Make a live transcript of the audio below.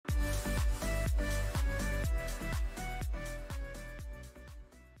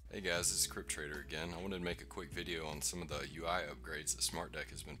Hey guys, this is Cryptrader again. I wanted to make a quick video on some of the UI upgrades that SmartDeck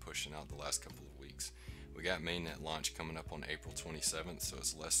has been pushing out the last couple of weeks. We got mainnet launch coming up on April 27th, so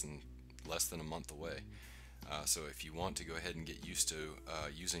it's less than a month away. So if you want to go ahead and get used to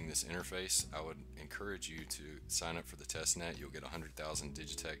using this interface, I would encourage you to sign up for the testnet. You'll get 100,000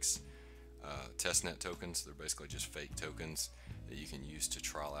 Digitex Testnet tokens. They're basically just fake tokens that you can use to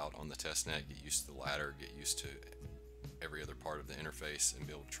trial out on the testnet, get used to the ladder, get used to every other part of the interface, and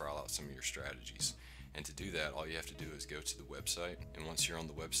be able to trial out some of your strategies. And to do that, all you have to do is go to the website, and once you're on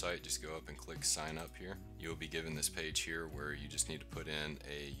the website, just go up and click sign up here. You'll be given this page here where you just need to put in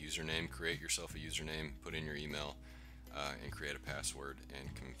a username, create yourself a username, put in your email, and create a password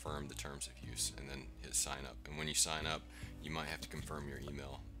and confirm the terms of use, and then hit sign up. And when you sign up, you might have to confirm your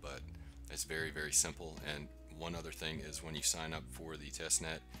email, but it's very, very simple. And one other thing is, when you sign up for the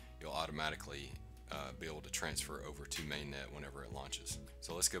testnet, you'll automatically be able to transfer over to mainnet whenever it launches.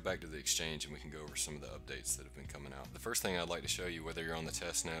 So let's go back to the exchange and we can go over some of the updates that have been coming out. The first thing I'd like to show you, whether you're on the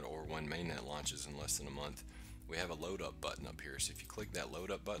testnet or when mainnet launches in less than a month, we have a load up button up here. So if you click that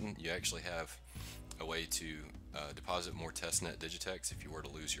load up button, you actually have a way to deposit more testnet Digitex if you were to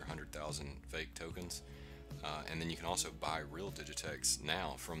lose your 100,000 fake tokens. And then you can also buy real Digitex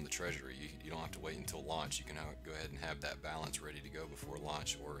now from the treasury. You don't have to wait until launch. You can go ahead and have that balance ready to go before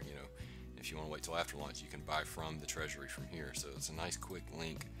launch, or if you want to wait till after launch, you can buy from the treasury from here. So it's a nice quick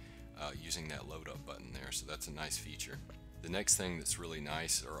link using that load up button there. So that's a nice feature. The next thing that's really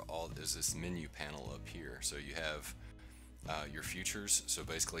nice is this menu panel up here. So you have your futures, so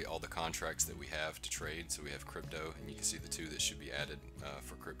basically all the contracts that we have to trade. So we have crypto, and you can see the two that should be added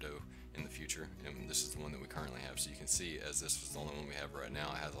for crypto in the future, and this is the one that we currently have. So you can see, as this was the only one we have right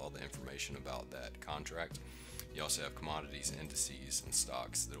now, it has all the information about that contract. You also have commodities, indices, and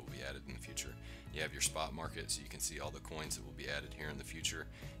stocks that will be added in the future. You have your spot market, so you can see all the coins that will be added here in the future,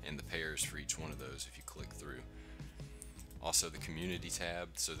 and the pairs for each one of those if you click through. Also the community tab,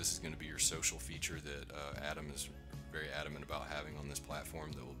 so this is going to be your social feature that Adam is very adamant about having on this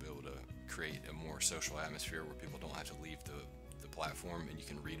platform, that will be able to create a more social atmosphere where people don't have to leave the platform, and you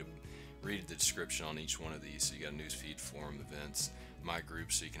can read the description on each one of these. So you got a newsfeed, forum, events, my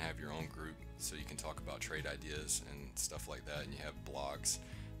group, so you can have your own group, so you can talk about trade ideas and stuff like that, and you have blogs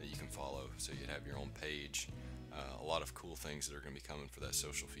that you can follow, so you'd have your own page. A lot of cool things that are going to be coming for that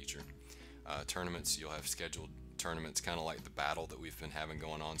social feature. Tournaments, you'll have scheduled tournaments, kind of like the battle that we've been having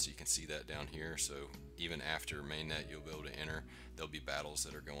going on, so you can see that down here. So even after mainnet, you'll be able to enter. There'll be battles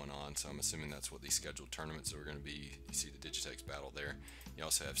that are going on, so I'm assuming that's what these scheduled tournaments are going to be. You see the Digitex battle there. You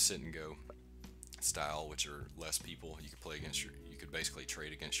also have sit and go style, which are less people. You could play against you could basically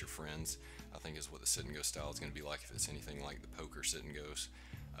trade against your friends, I think is what the sit and go style is going to be like, if it's anything like the poker sit and goes,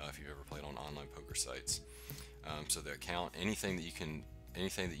 if you've ever played on online poker sites. So the account, anything that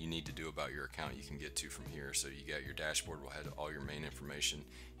you need to do about your account, you can get to from here. So you got your dashboard, will have all your main information.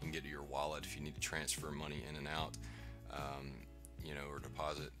 You can get to your wallet if you need to transfer money in and out, or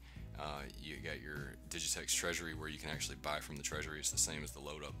deposit. You got your Digitex treasury, where you can actually buy from the treasury. It's the same as the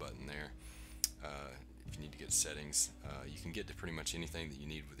load up button there. If you need to get settings, you can get to pretty much anything that you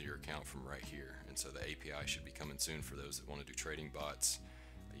need with your account from right here. And so the API should be coming soon for those that want to do trading bots.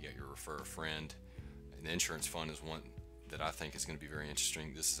 You got your refer a friend, and the insurance fund is one that I think is going to be very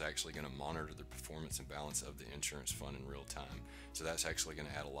interesting. This is actually going to monitor the performance and balance of the insurance fund in real time. So that's actually going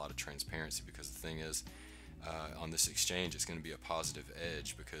to add a lot of transparency, because the thing is, on this exchange, it's going to be a positive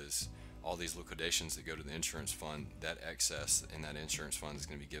edge, because all these liquidations that go to the insurance fund, that excess in that insurance fund is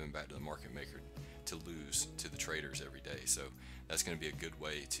going to be given back to the market maker to lose to the traders every day. So that's going to be a good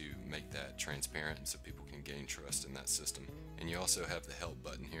way to make that transparent, and so people can gain trust in that system. And you also have the help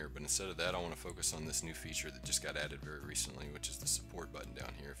button here, but instead of that, I want to focus on this new feature that just got added very recently, which is the support button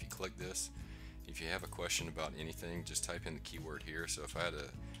down here. If you click this, if you have a question about anything, just type in the keyword here. So if I had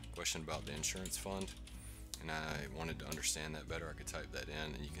a question about the insurance fund and I wanted to understand that better, I could type that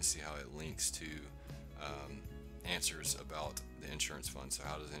in, and you can see how it links to answers about the insurance fund. So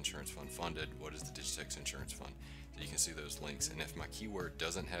how does the insurance fund funded? What is the Digitex insurance fund? So you can see those links. And if my keyword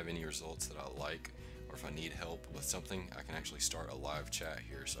doesn't have any results that I like, or if I need help with something, I can actually start a live chat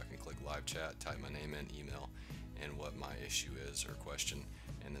here. So I can click live chat, type my name in, email, and what my issue is or question,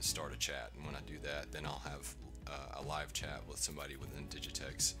 and then start a chat. And when I do that, then I'll have a live chat with somebody within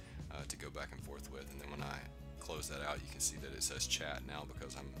Digitex to go back and forth with. And then when I close that out, you can see that it says chat now,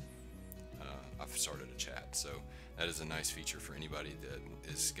 because I've started a chat. So that is a nice feature for anybody that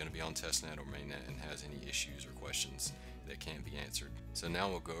is going to be on testnet or mainnet and has any issues or questions that can't be answered. So now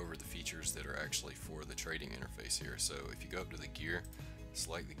we'll go over the features that are actually for the trading interface here. So if you go up to the gear,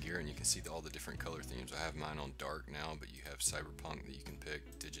 select the gear, and you can see all the different color themes. I have mine on dark now, but you have cyberpunk that you can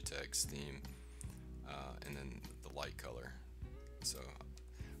pick, Digitex theme, and then the light color. So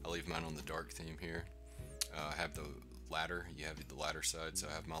I leave mine on the dark theme here. I have the ladder. You have the ladder side, so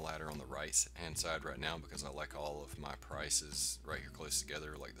I have my ladder on the right hand side right now because I like all of my prices right here close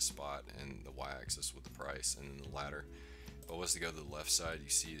together, like the spot and the y-axis with the price, and then the ladder. If I was to go to the left side, you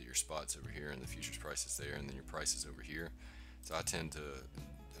see that your spot's over here and the futures price is there, and then your price is over here. So I tend to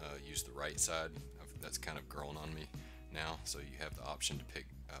use the right side. That's kind of grown on me now, so you have the option to pick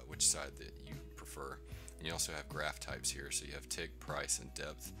which side that you prefer. And you also have graph types here, so you have tick, price, and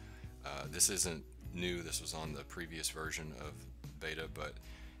depth. This isn't new. This was on the previous version of beta, but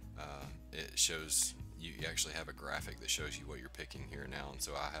it shows you actually have a graphic that shows you what you're picking here now. And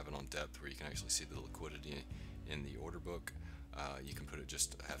so I have it on depth, where you can actually see the liquidity in the order book. You can put it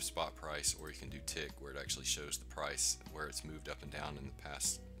just to have spot price, or you can do tick, where it actually shows the price where it's moved up and down in the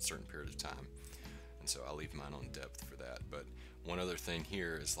past certain period of time. And so I'll leave mine on depth for that. But one other thing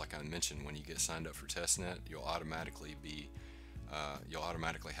here is, like I mentioned, when you get signed up for Testnet, you'll automatically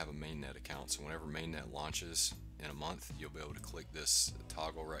have a mainnet account. So whenever mainnet launches in a month, you'll be able to click this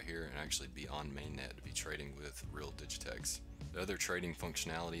toggle right here and actually be on mainnet to be trading with real Digitex. The other trading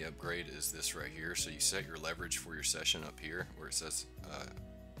functionality upgrade is this right here. So you set your leverage for your session up here where it says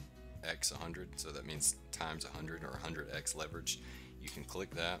x 100, so that means times 100 or 100x leverage. You can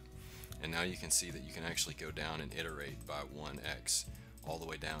click that, and now you can see that you can actually go down and iterate by 1x all the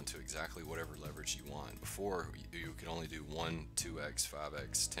way down to exactly whatever leverage you want. Before, you could only do 1, 2x,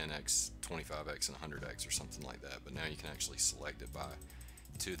 5x, 10x, 25x, and 100x or something like that, but now you can actually select it by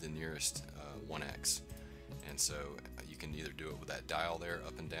to the nearest 1x. And so you can either do it with that dial there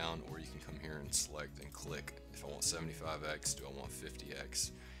up and down, or you can come here and select and click, if I want 75x, do I want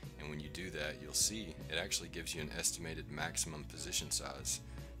 50x? And when you do that, you'll see it actually gives you an estimated maximum position size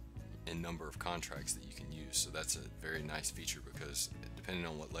in number of contracts that you can use. So that's a very nice feature, because depending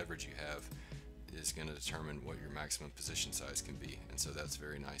on what leverage you have is going to determine what your maximum position size can be. And so that's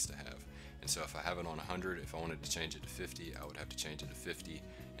very nice to have. And so if I have it on 100, if I wanted to change it to 50, I would have to change it to 50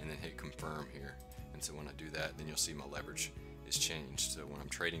 and then hit confirm here. And so when I do that, then you'll see my leverage is changed. So when I'm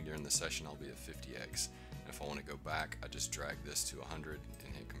trading during the session, I'll be at 50x. And if I want to go back, I just drag this to 100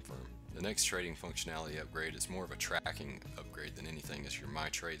 and hit confirm. The next trading functionality upgrade is more of a tracking upgrade than anything. It's your My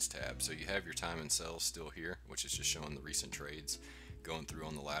Trades tab. So you have your time and sales still here, which is just showing the recent trades going through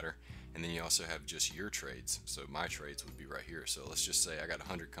on the ladder. And then you also have just your trades. So My Trades would be right here. So let's just say I got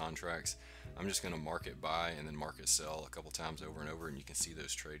 100 contracts. I'm just going to market buy and then market sell a couple times over and over, and you can see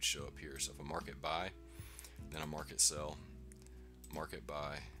those trades show up here. So if I market buy, then I market sell, market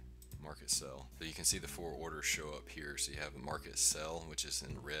buy, market sell. So you can see the 4 orders show up here. So you have a market sell, which is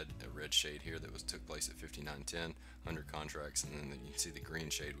in red, a red shade here, that took place at 59.10, 100 contracts, and then you can see the green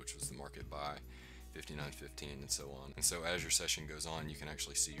shade, which was the market buy, 59.15, and so on. And so as your session goes on, you can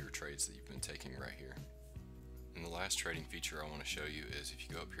actually see your trades that you've been taking right here. And the last trading feature I want to show you is, if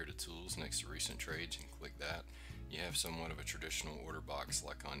you go up here to tools next to recent trades and click that, you have somewhat of a traditional order box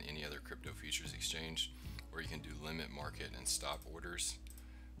like on any other crypto futures exchange, where you can do limit, market, and stop orders.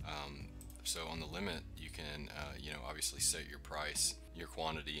 So on the limit, you can obviously set your price, your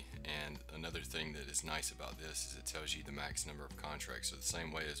quantity, and another thing that is nice about this is it tells you the max number of contracts. So the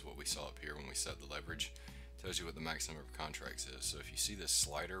same way as what we saw up here when we set the leverage, it tells you what the max number of contracts is. So if you see this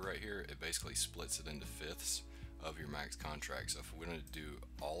slider right here, it basically splits it into fifths of your max contracts. So if we wanted to do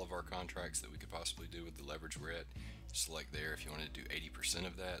all of our contracts that we could possibly do with the leverage we're at, select there. If you wanted to do 80%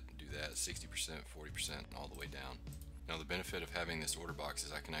 of that, do that, 60%, 40%, all the way down. Now the benefit of having this order box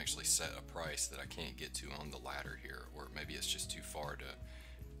is I can actually set a price that I can't get to on the ladder here, or maybe it's just too far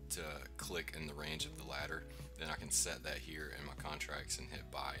to click in the range of the ladder. Then I can set that here in my contracts and hit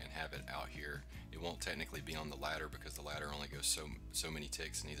buy and have it out here. It won't technically be on the ladder because the ladder only goes so many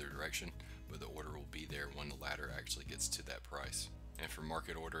ticks in either direction, but the order will be there when the ladder actually gets to that price. And for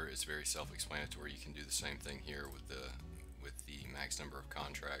market order, it's very self-explanatory. You can do the same thing here with the max number of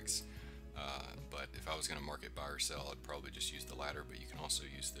contracts. But if I was going to market buy or sell, I'd probably just use the ladder, but you can also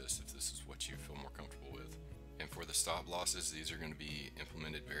use this if this is what you feel more comfortable with. And for the stop losses, these are going to be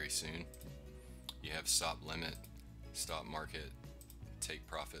implemented very soon. You have stop limit, stop market, take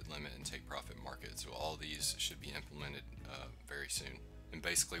profit limit, and take profit market. So all these should be implemented very soon. And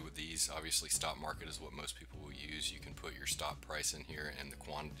basically with these, obviously stop market is what most people will use. You can put your stop price in here and the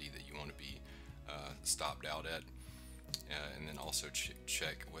quantity that you want to be stopped out at. And then also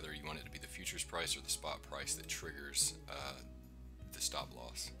check whether you want it to be the futures price or the spot price that triggers the stop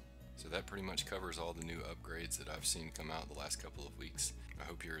loss. So that pretty much covers all the new upgrades that I've seen come out the last couple of weeks. I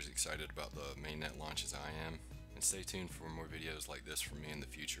hope you're as excited about the mainnet launch as I am. And and stay tuned for more videos like this from me in the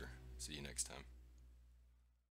future. See you next time.